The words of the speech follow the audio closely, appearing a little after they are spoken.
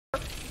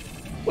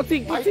What's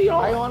he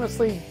on? I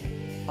honestly,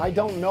 I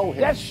don't know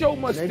him. That show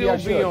must still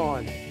be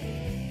on.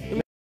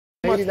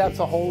 Maybe that's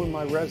a hole in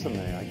my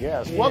resume, I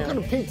guess. Yeah.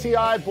 Welcome to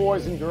PTI,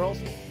 boys and girls.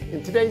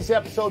 In today's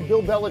episode,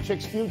 Bill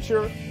Belichick's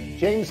future,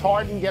 James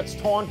Harden gets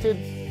taunted,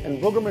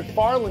 and Booger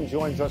McFarland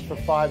joins us for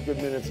 5 good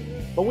minutes.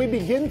 But we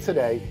begin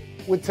today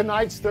with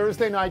tonight's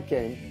Thursday night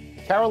game,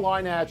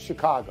 Carolina at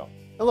Chicago.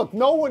 And look,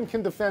 no one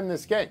can defend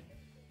this game.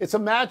 It's a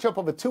matchup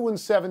of a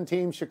 2-7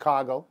 team,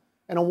 Chicago,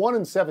 and a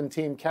 1-7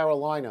 team,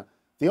 Carolina.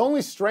 The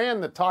only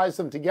strand that ties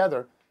them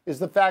together is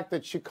the fact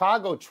that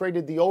Chicago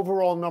traded the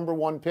overall number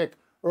 1 pick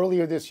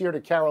earlier this year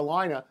to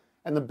Carolina,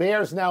 and the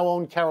Bears now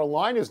own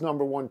Carolina's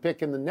number 1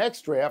 pick in the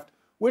next draft,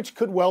 which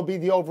could well be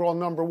the overall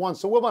number 1.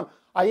 So, Wilbon,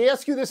 I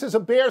ask you this as a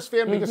Bears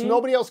fan because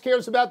nobody else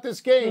cares about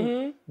this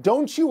game.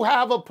 Don't you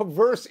have a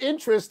perverse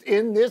interest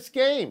in this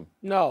game?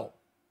 No.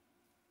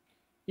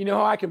 You know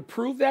how I can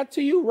prove that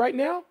to you right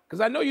now?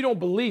 Because I know you don't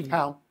believe me.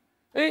 How?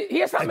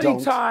 Here's how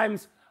many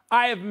times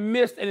I have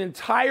missed an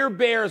entire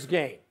Bears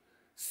game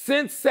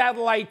since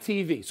satellite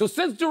TV. So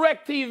since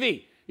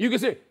DirecTV, you can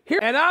see here,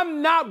 and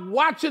I'm not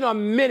watching a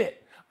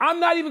minute.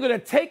 I'm not even going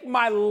to take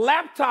my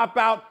laptop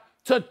out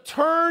to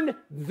turn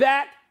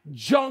that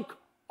junk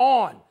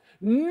on.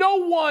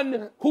 No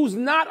one who's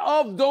not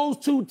of those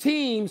two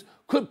teams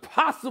could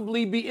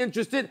possibly be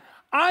interested.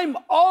 I'm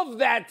of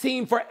that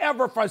team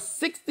forever for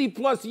 60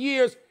 plus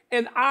years,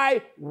 and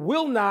I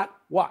will not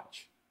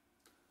watch.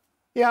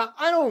 Yeah,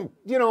 I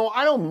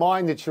don't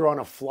mind that you're on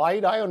a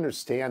flight. I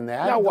understand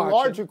that. The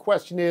larger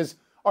question is,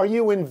 are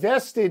you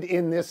invested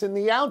in this, in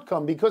the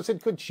outcome? Because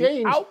it could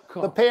change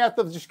the path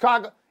of the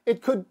Chicago.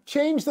 It could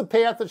change the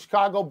path of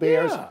Chicago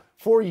Bears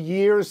for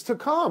years to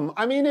come.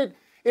 I mean, it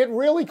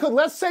really could.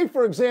 Let's say,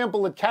 for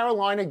example, that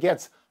Carolina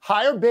gets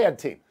higher bad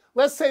team.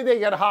 Let's say they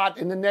get hot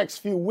in the next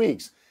few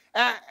weeks.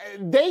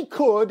 They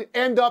could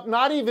end up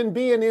not even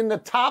being in the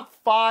top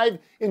 5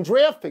 in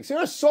draft picks. There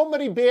are so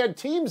many bad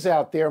teams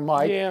out there,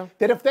 Mike,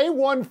 that if they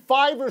won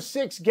 5 or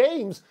 6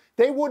 games,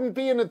 they wouldn't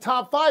be in the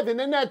top 5. And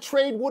then that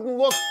trade wouldn't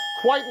look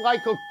quite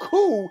like a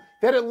coup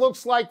that it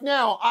looks like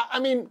now. I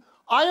mean,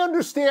 I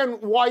understand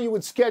why you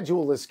would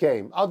schedule this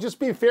game. I'll just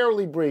be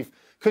fairly brief,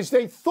 because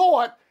they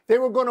thought they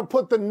were going to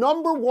put the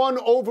number 1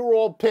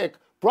 overall pick,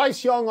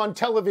 Bryce Young, on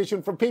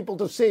television for people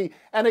to see,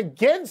 and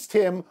against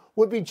him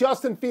would be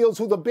Justin Fields,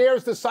 who the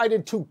Bears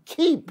decided to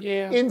keep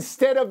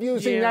instead of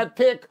using that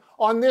pick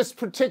on this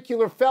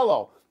particular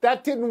fellow.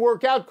 That didn't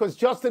work out because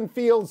Justin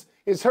Fields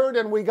is hurt,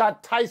 and we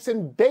got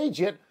Tyson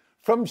Bagent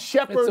from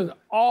Shepherd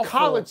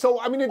College. So,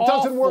 I mean, it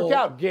doesn't work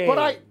out. Game. But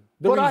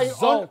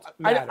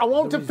I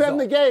won't defend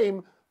the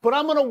game, but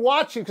I'm going to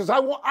watch it because I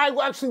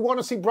actually want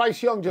to see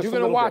Bryce Young just a little bit. You're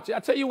going to watch it.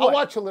 I'll tell you what. I'll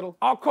watch a little.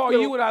 I'll call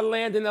you when I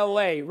land in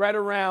L.A. right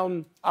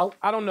around,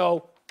 I don't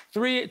know,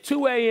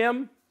 2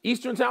 a.m.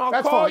 Eastern time.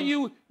 I'll call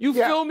you. You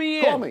fill me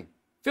in. Call me.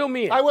 Fill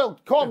me in. I will.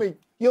 Call me.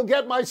 You'll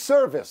get my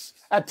service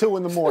at 2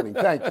 in the morning.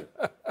 Thank you.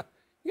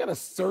 You got a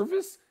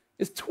service?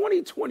 It's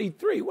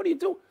 2023. What are you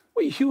doing?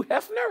 What are you, Hugh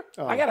Hefner?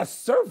 I got a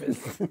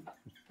service.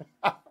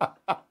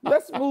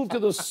 Let's move to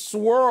the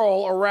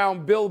swirl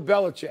around Bill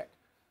Belichick.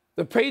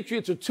 The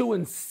Patriots are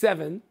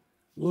 2-7.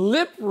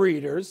 Lip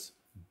readers,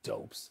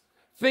 dopes,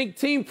 think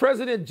team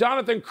president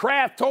Jonathan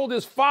Kraft told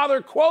his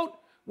father, quote,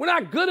 "We're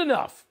not good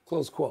enough,"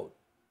 close quote,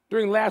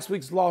 during last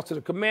week's loss to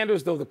the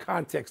Commanders, though the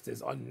context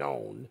is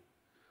unknown.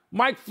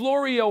 Mike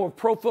Florio of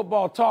Pro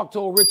Football Talk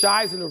told Rich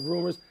Eisen of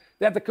Rumors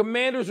that the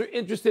Commanders are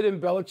interested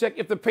in Belichick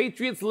if the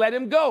Patriots let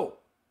him go.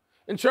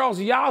 And Charles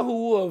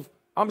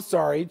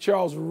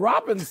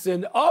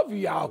Robinson of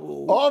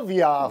Yahoo.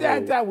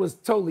 That was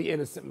totally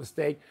innocent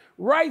mistake.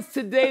 Writes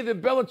today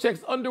that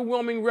Belichick's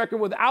underwhelming record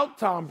without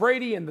Tom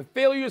Brady and the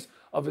failures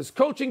of his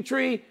coaching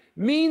tree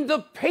mean the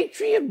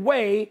Patriot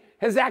way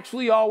has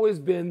actually always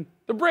been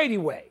the Brady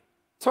way.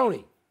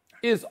 Tony,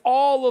 is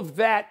all of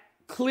that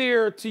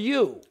clear to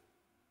you?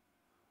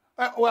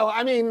 Well,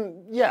 I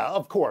mean, yeah,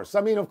 of course.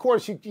 I mean, of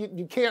course,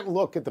 you can't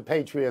look at the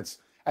Patriots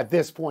at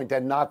this point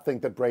and not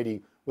think that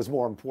Brady was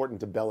more important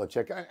to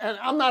Belichick. And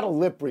I'm not a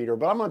lip reader,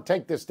 but I'm going to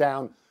take this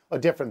down a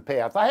different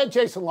path. I had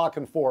Jason La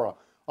Canfora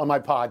on my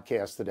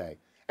podcast today.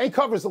 And he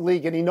covers the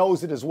league, and he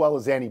knows it as well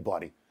as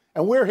anybody.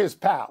 And we're his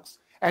pals.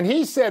 And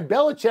he said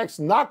Belichick's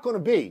not going to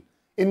be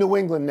in New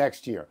England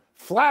next year.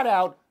 Flat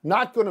out,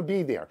 not going to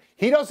be there.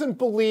 He doesn't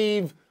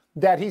believe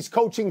that he's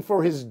coaching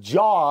for his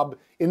job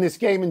in this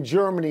game in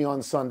Germany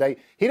on Sunday.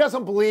 He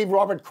doesn't believe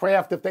Robert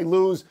Kraft, if they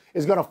lose,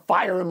 is going to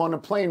fire him on a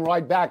plane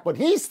right back. But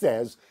he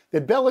says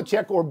that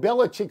Belichick or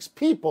Belichick's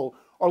people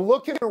are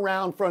looking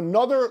around for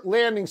another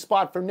landing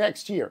spot for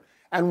next year.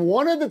 And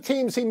one of the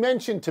teams he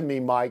mentioned to me,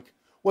 Mike,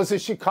 was the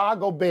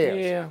Chicago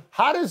Bears. Yeah.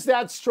 How does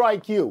that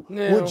strike you?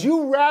 Yeah. Would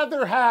you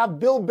rather have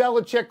Bill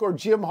Belichick or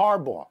Jim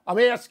Harbaugh? I'm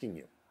asking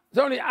you.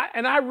 Tony,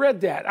 I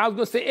read that. I was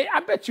going to say, I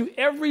bet you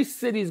every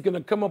city is going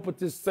to come up with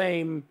this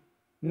same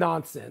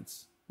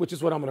nonsense, which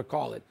is what I'm going to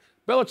call it.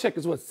 Belichick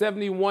is,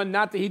 71?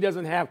 Not that he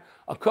doesn't have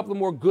a couple of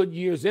more good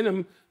years in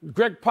him.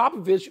 Greg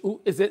Popovich,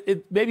 who is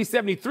maybe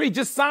 73,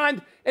 just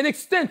signed an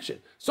extension.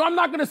 So I'm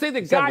not going to say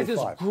the guy's as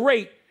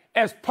great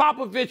as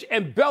Popovich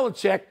and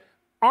Belichick.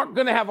 aren't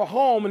going to have a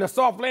home and a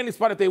soft landing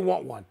spot if they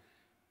want one.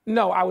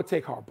 No, I would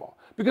take Harbaugh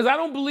because I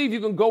don't believe you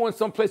can go in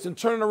someplace and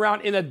turn it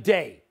around in a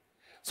day.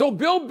 So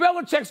Bill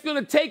Belichick's going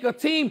to take a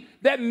team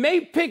that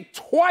may pick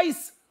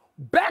twice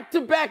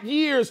back-to-back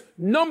years,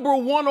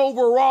 #1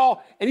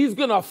 overall, and he's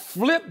going to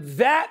flip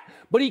that,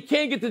 but he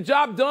can't get the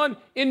job done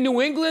in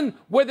New England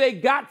where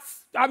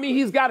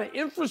he's got an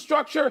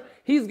infrastructure,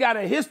 he's got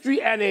a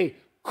history and a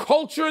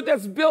culture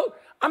that's built.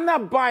 I'm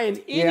not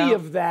buying any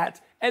of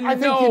that. And I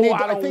think you've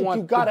got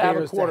to have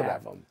a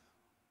quarterback.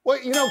 Well,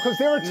 because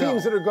there are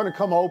teams that are going to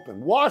come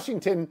open.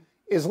 Washington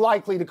is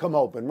likely to come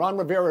open. Ron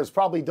Rivera is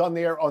probably done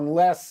there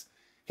unless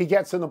he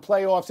gets in the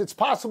playoffs. It's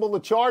possible the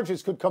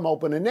Chargers could come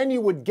open, and then you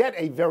would get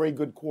a very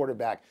good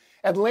quarterback.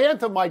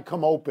 Atlanta might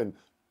come open,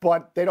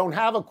 but they don't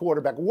have a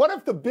quarterback. What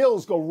if the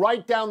Bills go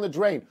right down the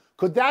drain?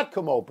 Could that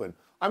come open?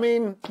 I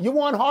mean, you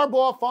want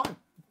Harbaugh, fine.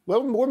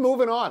 We're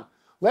moving on.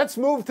 Let's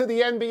move to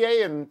the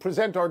NBA and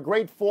present our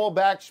great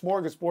fallback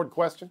smorgasbord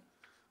question.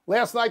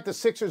 Last night, the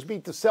Sixers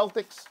beat the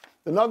Celtics.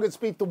 The Nuggets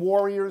beat the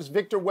Warriors.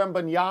 Victor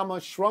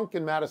Wembanyama shrunk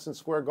in Madison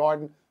Square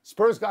Garden.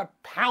 Spurs got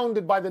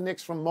pounded by the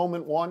Knicks from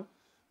moment one.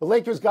 The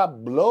Lakers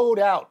got blowed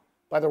out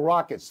by the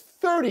Rockets,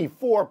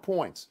 34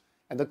 points.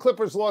 And the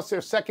Clippers lost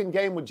their second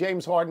game with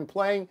James Harden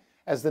playing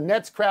as the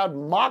Nets crowd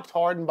mocked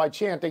Harden by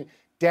chanting,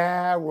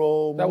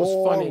 Daryl Morey. That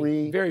was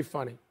funny, very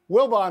funny.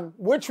 Wilbon,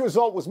 which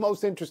result was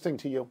most interesting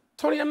to you?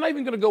 Tony, I'm not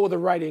even going to go with a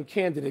write-in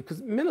candidate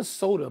because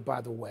Minnesota,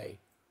 by the way,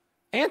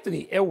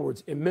 Anthony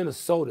Edwards in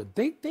Minnesota,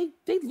 they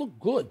look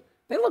good.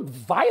 They look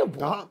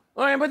viable. All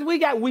right, but we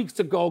got weeks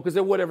to go because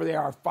they're whatever they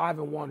are, 5-1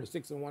 or 6-1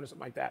 or something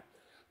like that.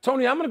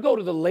 Tony, I'm going to go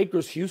to the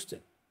Lakers-Houston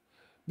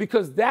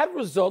because that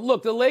result,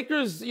 look, the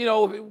Lakers,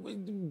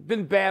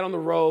 been bad on the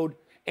road.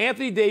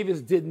 Anthony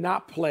Davis did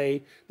not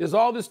play. There's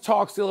all this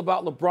talk still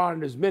about LeBron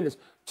and his minutes.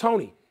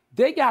 Tony,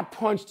 they got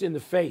punched in the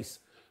face.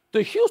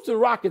 The Houston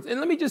Rockets, and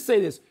let me just say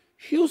this,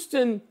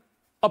 Houston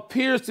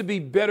appears to be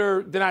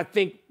better than I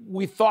think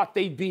we thought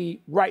they'd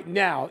be right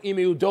now. Ime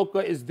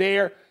Udoka is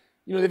there.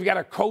 They've got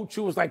a coach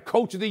who was like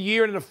coach of the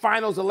year in the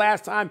finals the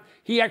last time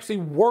he actually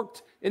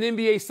worked an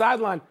NBA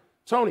sideline.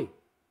 Tony,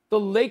 the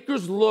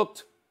Lakers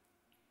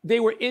they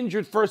were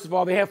injured, first of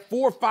all. They have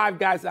 4 or 5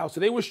 guys out, so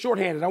they were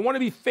shorthanded. I want to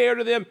be fair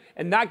to them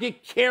and not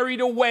get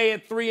carried away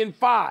at 3 and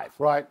 5.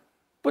 Right.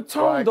 But,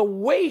 Tony, the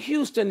way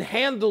Houston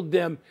handled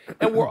them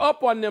and were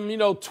up on them,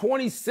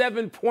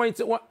 27 points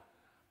at one.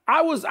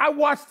 I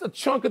watched a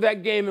chunk of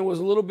that game and was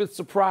a little bit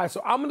surprised.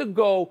 So I'm going to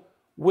go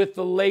with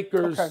the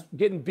Lakers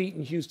getting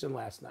beaten Houston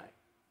last night.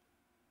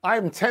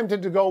 I'm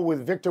tempted to go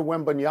with Victor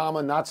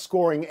Wembanyama not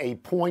scoring a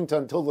point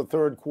until the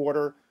third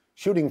quarter,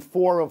 shooting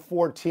 4 of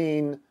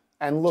 14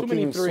 and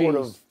looking sort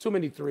of too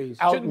many threes.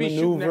 Shouldn't be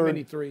shooting that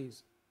many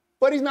threes.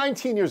 But he's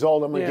 19 years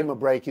old. I'm going to give him a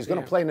break. He's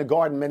going to play in the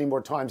Garden many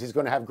more times. He's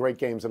going to have great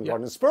games in the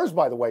Garden. The Spurs,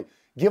 by the way,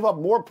 give up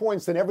more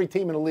points than every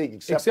team in the league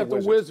except the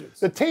Wizards.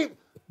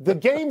 The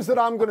games that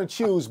I'm going to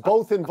choose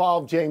both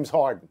involve James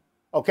Harden.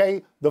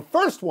 Okay? The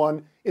first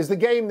one is the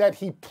game that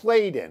he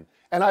played in.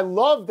 And I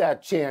love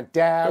that chant,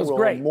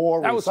 Daryl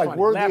Morey. That was like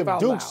worthy of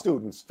Duke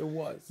students. It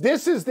was.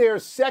 This is their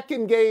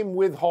second game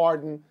with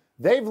Harden.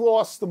 They've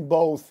lost them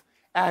both.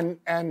 And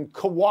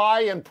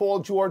Kawhi and Paul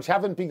George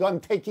haven't begun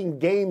taking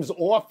games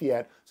off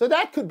yet. So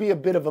that could be a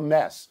bit of a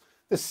mess.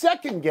 The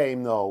second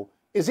game, though,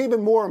 is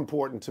even more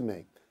important to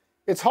me.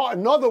 It's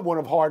another one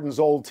of Harden's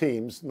old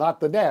teams, not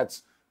the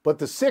Nets, but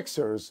the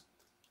Sixers.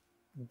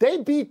 They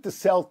beat the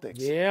Celtics.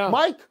 Yeah.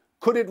 Mike,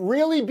 could it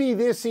really be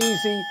this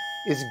easy?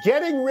 Is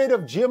getting rid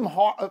of James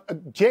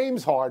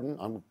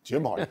Harden,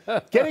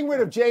 getting rid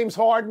of James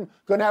Harden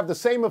going to have the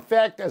same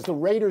effect as the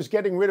Raiders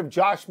getting rid of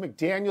Josh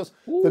McDaniels?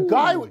 Ooh. The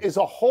guy is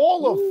a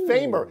Hall of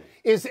Famer.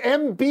 Is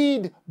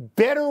Embiid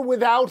better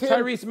without him?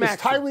 Tyrese Maxey.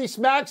 Is Tyrese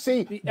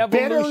Maxey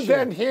better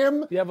than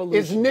him?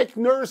 Is Nick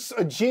Nurse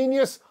a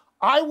genius?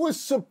 I was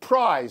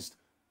surprised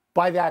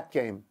by that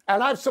game.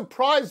 And I'm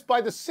surprised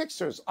by the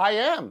Sixers. I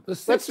am. The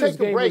Sixers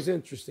game was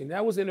interesting.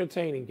 That was an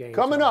entertaining game.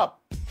 Coming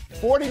up,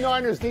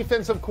 49ers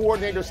defensive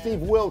coordinator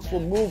Steve Wilks will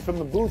move from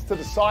the booth to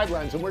the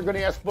sidelines, and we're going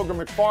to ask Booger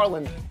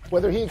McFarland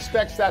whether he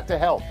expects that to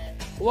help.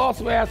 We'll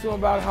also ask him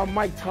about how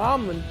Mike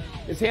Tomlin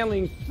is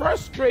handling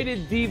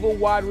frustrated diva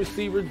wide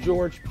receiver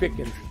George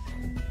Pickens.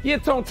 Yeah,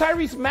 Tone,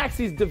 Tyrese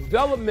Maxey's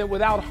development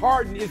without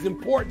Harden is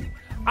important.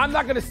 I'm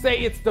not going to say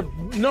it's the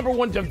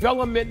 #1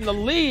 development in the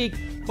league,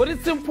 but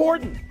it's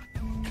important.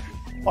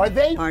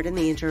 Pardon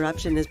the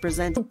interruption is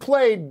presented. You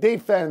played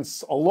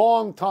defense a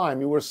long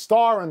time. You were a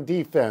star on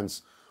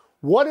defense.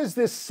 What does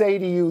this say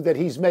to you that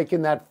he's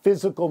making that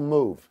physical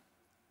move?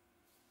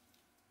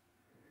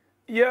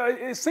 Yeah,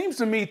 it seems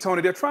to me,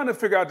 Tony, they're trying to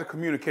figure out the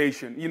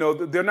communication.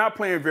 They're not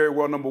playing very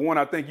well, number one.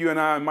 I think you and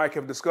I and Mike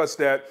have discussed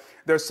that.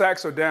 Their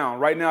sacks are down.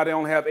 Right now, they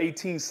only have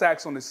 18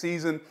 sacks on the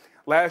season.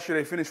 Last year,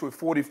 they finished with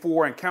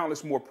 44 and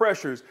countless more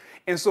pressures.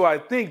 And so I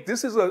think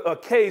this is a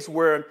case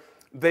where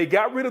they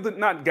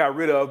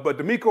but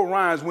D'Amico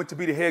Ryans went to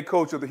be the head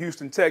coach of the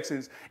Houston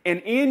Texans,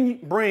 and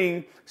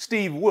bring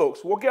Steve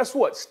Wilks. Well, guess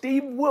what?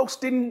 Steve Wilks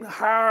didn't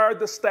hire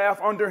the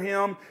staff under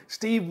him.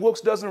 Steve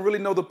Wilks doesn't really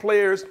know the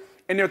players.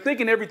 and they're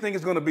thinking everything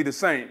is going to be the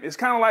same. It's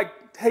kind of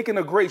like taking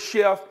a great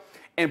chef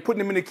and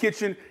putting him in the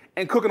kitchen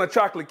and cooking a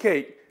chocolate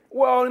cake.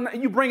 Well,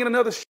 you bring in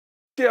another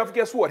chef,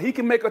 guess what? He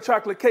can make a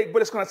chocolate cake,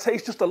 but it's going to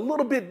taste just a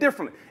little bit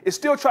differently. It's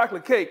still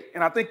chocolate cake,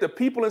 and I think the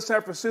people in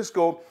San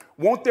Francisco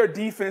want their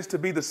defense to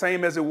be the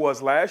same as it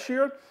was last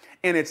year,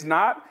 and it's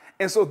not.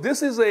 And so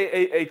this is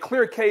a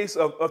clear case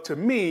of, to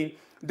me,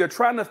 they're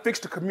trying to fix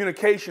the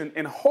communication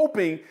and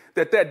hoping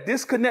that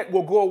disconnect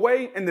will go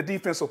away and the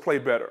defense will play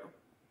better.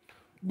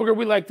 Booger,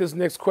 we like this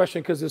next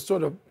question because it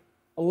sort of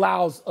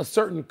allows a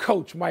certain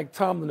coach, Mike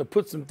Tomlin, to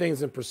put some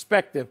things in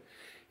perspective.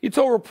 He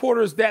told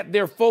reporters that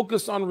their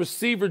focus on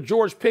receiver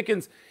George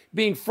Pickens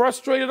being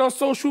frustrated on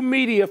social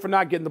media for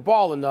not getting the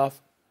ball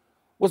enough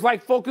was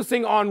like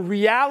focusing on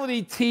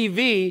reality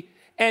TV,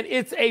 and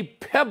it's a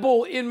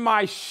pebble in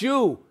my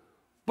shoe.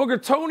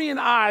 Booger, Tony and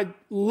I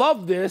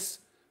love this.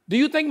 Do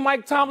you think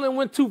Mike Tomlin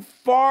went too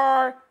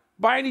far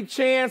by any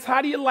chance?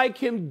 How do you like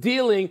him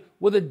dealing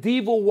with a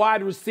diva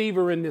wide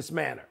receiver in this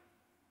manner?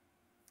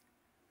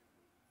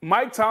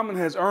 Mike Tomlin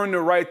has earned the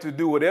right to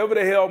do whatever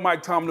the hell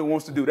Mike Tomlin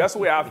wants to do. That's the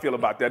way I feel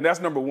about that. And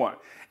that's number one.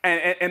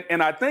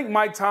 And I think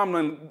Mike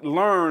Tomlin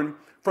learned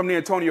from the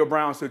Antonio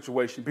Brown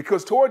situation,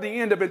 because toward the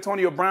end of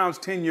Antonio Brown's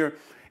tenure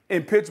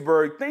in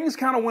Pittsburgh, things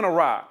kind of went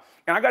awry.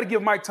 And I got to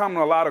give Mike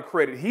Tomlin a lot of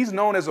credit. He's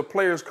known as a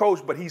player's coach,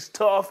 but he's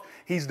tough,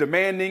 he's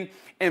demanding,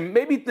 and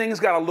maybe things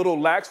got a little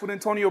lax with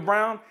Antonio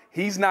Brown.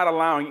 He's not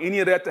allowing any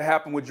of that to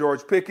happen with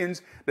George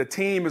Pickens. The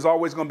team is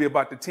always going to be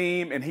about the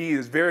team, and he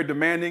is very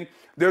demanding.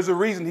 There's a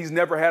reason he's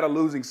never had a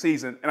losing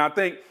season. And I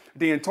think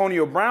the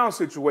Antonio Brown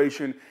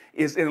situation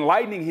is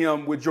enlightening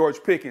him with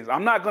George Pickens.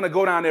 I'm not going to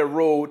go down that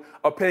road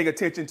of paying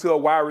attention to a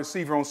wide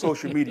receiver on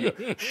social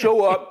media.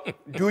 Show up,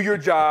 do your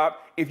job.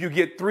 If you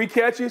get 3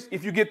 catches,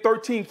 if you get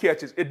 13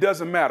 catches, it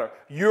doesn't matter.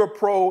 You're a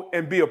pro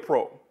and be a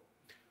pro.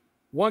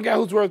 One guy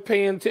who's worth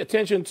paying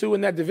attention to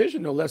in that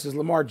division, no less, is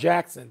Lamar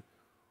Jackson,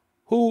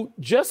 who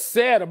just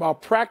said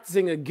about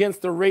practicing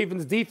against the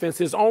Ravens defense,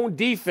 his own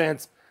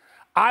defense,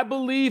 I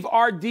believe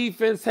our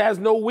defense has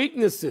no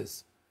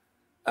weaknesses.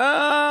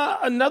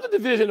 Another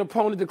division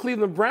opponent, the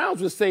Cleveland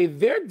Browns, would say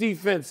their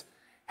defense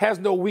has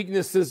no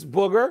weaknesses,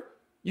 Booger.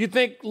 You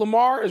think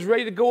Lamar is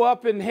ready to go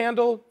up and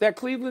handle that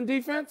Cleveland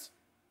defense?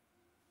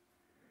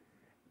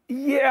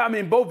 Yeah, I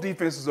mean, both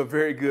defenses are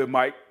very good,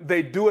 Mike.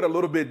 They do it a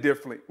little bit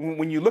differently.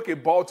 When you look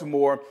at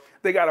Baltimore,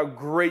 they got a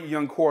great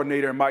young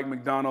coordinator, Mike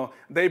McDonald.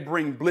 They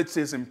bring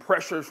blitzes and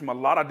pressures from a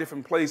lot of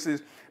different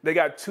places. They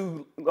got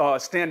 2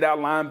 standout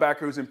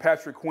linebackers in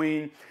Patrick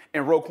Queen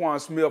and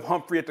Roquan Smith,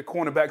 Humphrey at the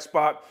cornerback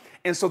spot.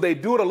 And so they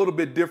do it a little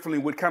bit differently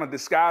with kind of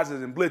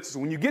disguises and blitzes.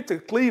 When you get to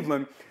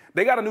Cleveland,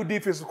 they got a new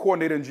defensive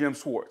coordinator in Jim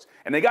Schwartz.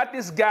 And they got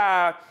this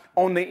guy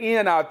on the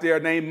end out there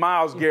named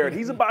Myles Garrett.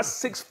 He's about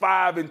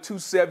 6'5" and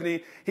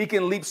 270. He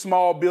can leap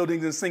small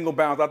buildings in single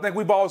bounds. I think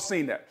we've all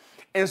seen that.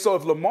 And so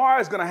if Lamar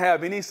is going to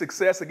have any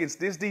success against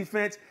this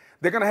defense,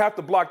 they're going to have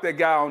to block that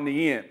guy on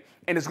the end.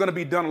 And it's going to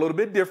be done a little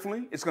bit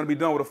differently. It's going to be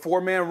done with a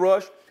 4-man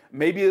rush,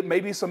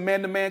 maybe some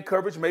man-to-man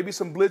coverage, maybe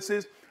some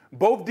blitzes.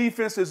 Both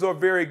defenses are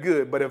very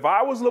good. But if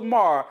I was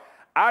Lamar,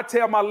 I'd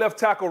tell my left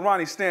tackle,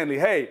 Ronnie Stanley,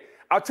 hey,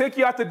 I'll take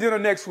you out to dinner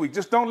next week.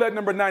 Just don't let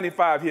number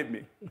 95 hit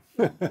me.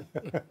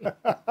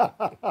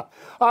 All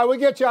right, we'll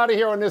get you out of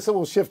here on this and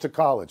we'll shift to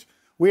college.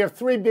 We have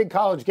 3 big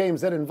college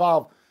games that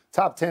involve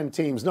top 10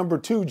 teams. Number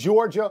 2,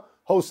 Georgia,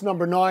 hosts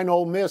number 9,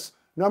 Ole Miss.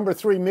 Number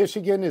 3,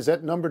 Michigan is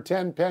at number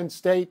 10, Penn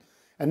State.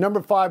 And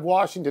number 5,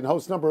 Washington,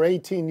 hosts number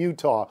 18,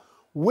 Utah.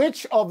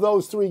 Which of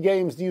those 3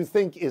 games do you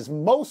think is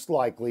most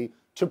likely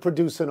to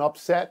produce an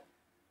upset?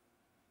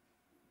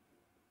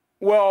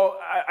 Well,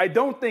 I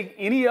don't think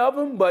any of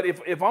them, but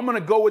if I'm going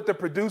to go with the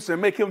producer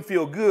and make him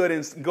feel good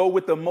and go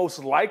with the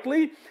most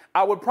likely,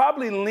 I would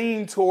probably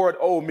lean toward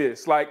Ole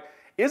Miss. Like,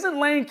 isn't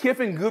Lane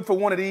Kiffin good for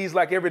one of these,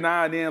 like every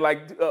now and then,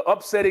 like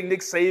upsetting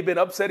Nick Saban,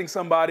 upsetting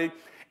somebody?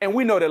 And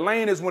we know that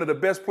Lane is one of the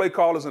best play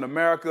callers in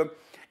America.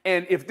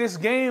 And if this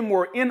game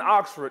were in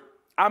Oxford,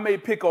 I may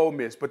pick Ole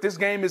Miss, but this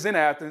game is in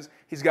Athens.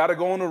 He's got to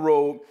go on the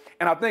road,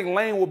 and I think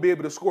Lane will be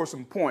able to score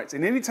some points.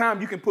 And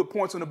anytime you can put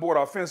points on the board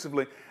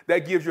offensively, that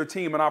gives your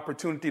team an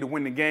opportunity to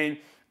win the game.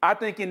 I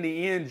think in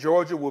the end,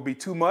 Georgia will be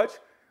too much.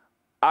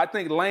 I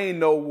think Lane,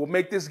 though, will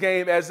make this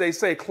game, as they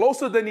say,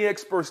 closer than the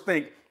experts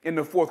think in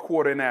the 4th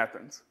quarter in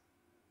Athens.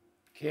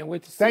 Can't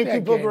wait to see Thank that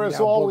you, Booger, as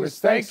always. Booger.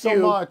 Thanks so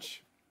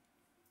much.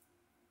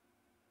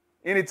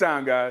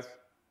 Anytime, guys.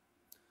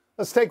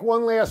 Let's take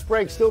one last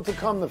break. Still to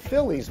come, the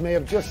Phillies may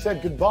have just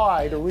said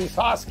goodbye to Rhys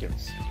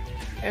Hoskins.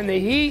 And the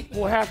Heat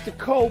will have to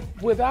cope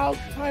without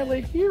Tyler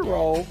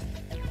Hero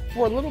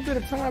for a little bit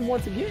of time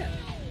once again.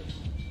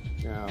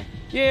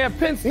 Yeah,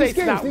 Penn State's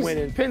not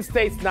winning. Penn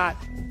State's not.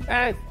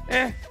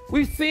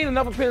 We've seen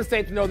enough of Penn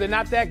State to know they're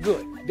not that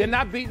good. They're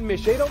not beating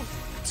Michigan.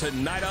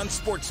 Tonight on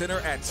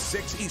SportsCenter at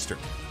 6 Eastern.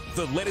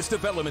 The latest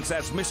developments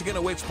as Michigan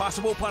awaits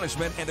possible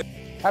punishment. And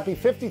Happy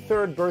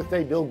 53rd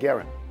birthday, Bill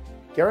Guerin.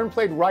 Guerin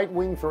played right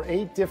wing for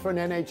 8 different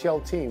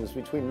NHL teams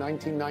between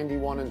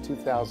 1991 and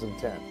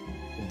 2010.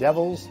 The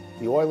Devils,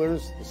 the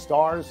Oilers, the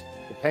Stars,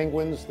 the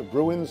Penguins, the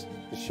Bruins,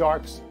 the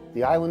Sharks,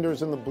 the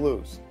Islanders, and the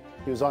Blues.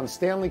 He was on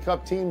Stanley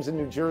Cup teams in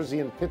New Jersey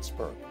and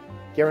Pittsburgh.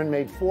 Guerin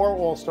made 4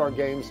 All-Star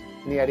games,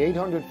 and he had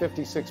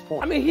 856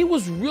 points. I mean, he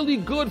was really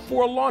good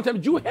for a long time.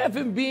 Did you have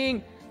him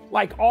being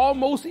like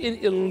almost in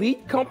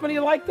elite company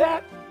like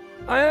that?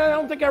 I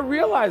don't think I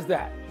realized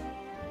that.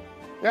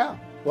 Yeah,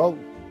 well,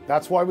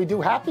 that's why we do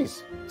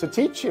Happies, to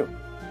teach you.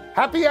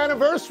 Happy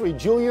anniversary,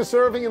 Julius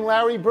Erving and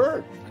Larry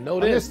Bird. I know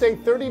this. On this day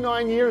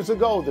 39 years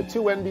ago, the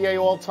 2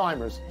 NBA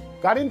All-Timers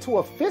got into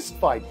a fist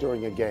fight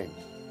during a game.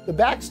 The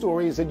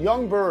backstory is that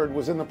young Bird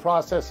was in the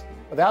process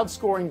of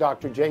outscoring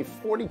Dr. J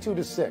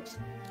 42-6.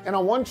 And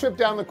on one trip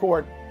down the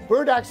court,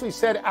 Bird actually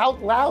said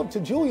out loud to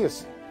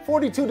Julius,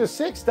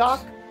 42-6,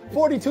 Doc,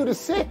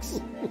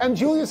 42-6. And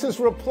Julius's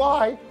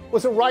reply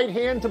was a right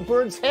hand to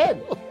Bird's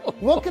head.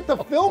 Look at the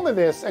film of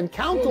this and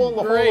count all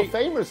the Hall of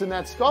Famers in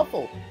that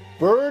scuffle.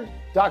 Bird,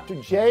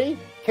 Dr. J,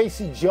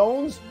 Casey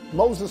Jones,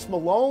 Moses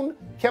Malone,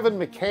 Kevin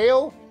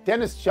McHale,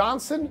 Dennis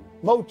Johnson,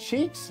 Mo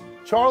Cheeks,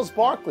 Charles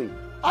Barkley.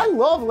 I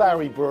love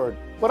Larry Bird,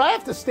 but I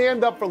have to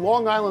stand up for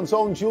Long Island's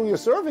own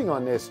Julius Erving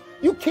on this.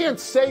 You can't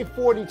say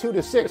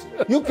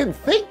 42-6. You can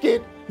think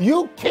it.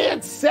 You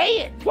can't say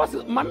it. Plus,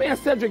 my man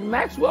Cedric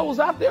Maxwell was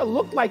out there,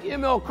 looked like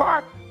ML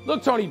Carr.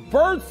 Look, Tony,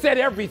 Bird said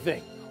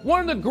everything. One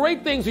of the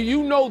great things, and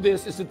you know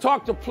this, is to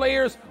talk to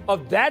players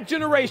of that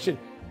generation,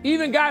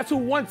 even guys who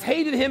once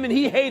hated him and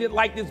he hated,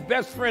 like his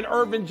best friend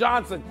Irvin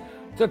Johnson,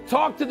 to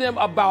talk to them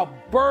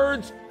about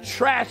Bird's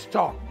trash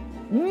talk.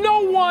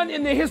 No one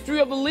in the history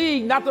of the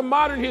league, not the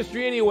modern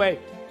history anyway,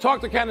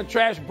 talked the kind of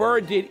trash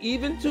Bird did,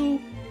 even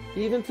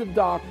to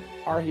Doc,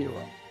 our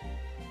hero.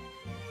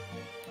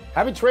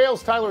 Happy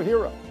trails, Tyler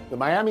Hero. The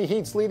Miami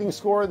Heat's leading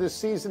scorer this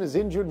season is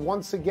injured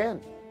once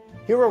again.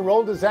 Hero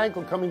rolled his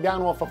ankle coming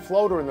down off a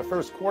floater in the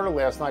first quarter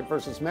last night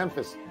versus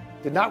Memphis.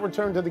 Did not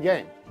return to the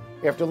game.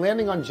 After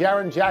landing on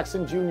Jaren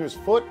Jackson Jr.'s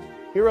foot,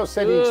 Hero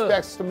said he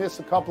expects to miss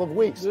a couple of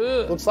weeks.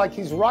 Looks like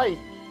he's right.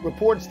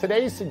 Reports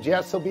today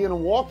suggest he'll be in a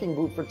walking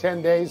boot for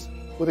 10 days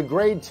with a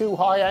grade 2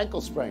 high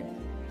ankle sprain.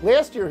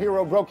 Last year,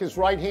 Hero broke his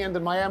right hand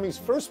in Miami's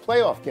first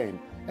playoff game,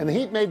 and the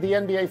Heat made the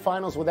NBA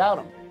Finals without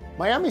him.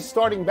 Miami's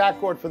starting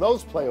backcourt for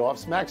those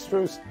playoffs, Max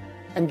Strus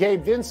and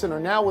Gabe Vincent, are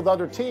now with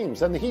other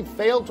teams, and the Heat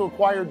failed to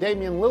acquire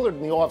Damian Lillard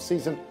in the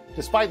offseason,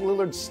 despite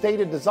Lillard's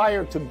stated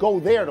desire to go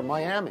there to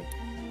Miami.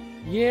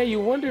 Yeah, you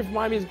wonder if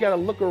Miami's got to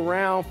look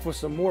around for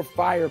some more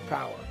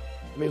firepower.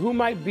 I mean, who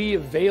might be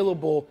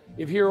available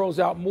if Hero's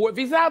out more? If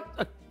he's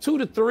out 2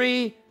 to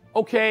 3,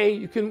 okay,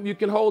 you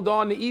can hold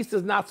on. The East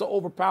is not so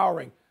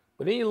overpowering.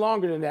 But any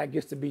longer than that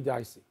gets to be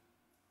dicey.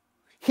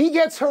 He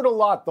gets hurt a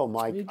lot, though,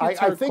 Mike.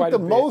 I think the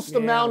most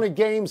amount of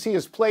games he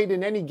has played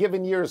in any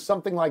given year is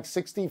something like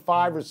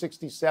 65 or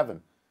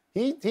 67.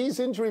 He's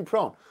injury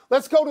prone.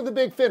 Let's go to the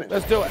big finish.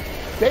 Let's do it.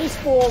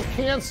 Baseball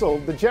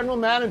canceled the general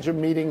manager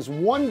meetings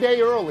one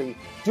day early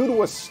due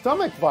to a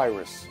stomach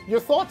virus. Your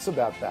thoughts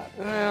about that?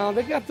 Well,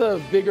 they got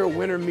the bigger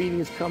winter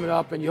meetings coming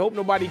up, and you hope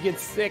nobody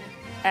gets sick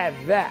at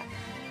that.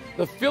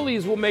 The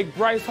Phillies will make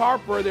Bryce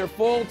Harper their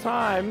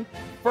full-time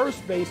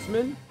first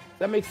baseman. Does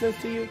that make sense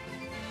to you?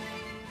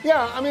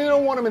 Yeah, I mean, they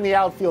don't want him in the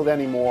outfield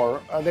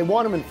anymore. They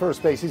want him in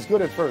first base. He's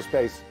good at first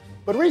base.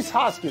 But Rhys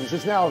Hoskins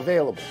is now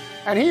available,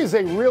 and he is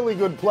a really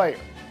good player.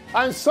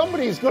 And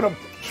somebody's going to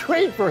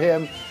trade for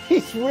him.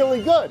 He's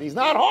really good. He's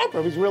not Harper,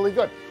 but he's really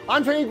good.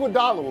 Andre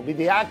Iguodala will be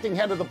the acting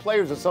head of the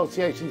Players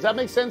Association. Does that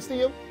make sense to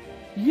you?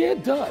 Yeah,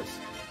 it does.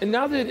 And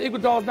now that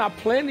Iguodala's not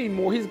playing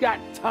anymore, he's got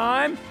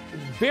time.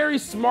 Very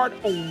smart,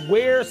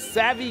 aware,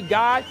 savvy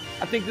guy.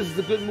 I think this is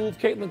a good move.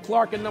 Caitlin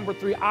Clark at number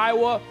 3,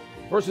 Iowa,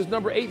 versus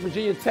number 8,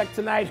 Virginia Tech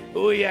tonight.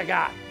 Who you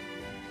got?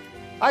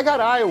 I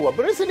got Iowa,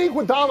 but isn't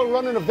Iguodala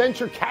running a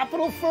venture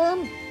capital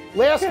firm?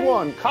 Last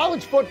one,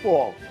 college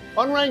football.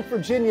 Unranked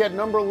Virginia at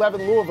number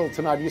 11, Louisville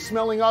tonight. Are you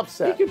smelling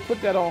upset? You can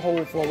put that on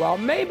hold for a while.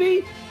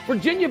 Maybe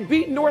Virginia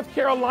beat North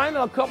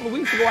Carolina a couple of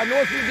weeks ago. I know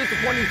it's been a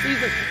disappointing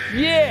season.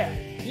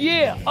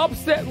 Yeah,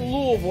 upset in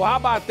Louisville. How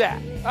about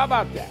that?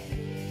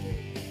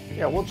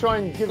 Yeah, we'll try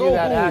and give you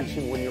that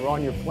action when you're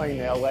on your plane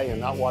to L.A. and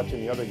not watching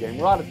the other game.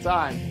 We're out of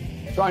time.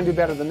 Try and do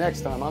better the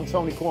next time. I'm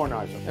Tony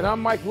Kornheiser. And I'm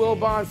Mike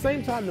Wilbon.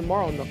 Same time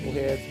tomorrow,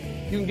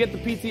 Knuckleheads. You can get the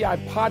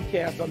PTI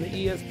podcast on the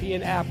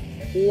ESPN app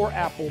or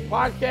Apple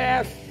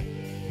Podcasts.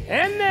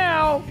 And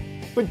now...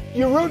 But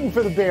you're rooting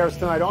for the Bears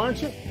tonight,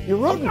 aren't you? You're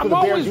rooting for the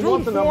Bears. You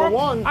want the number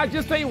 1. I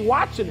just ain't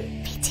watching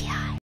it.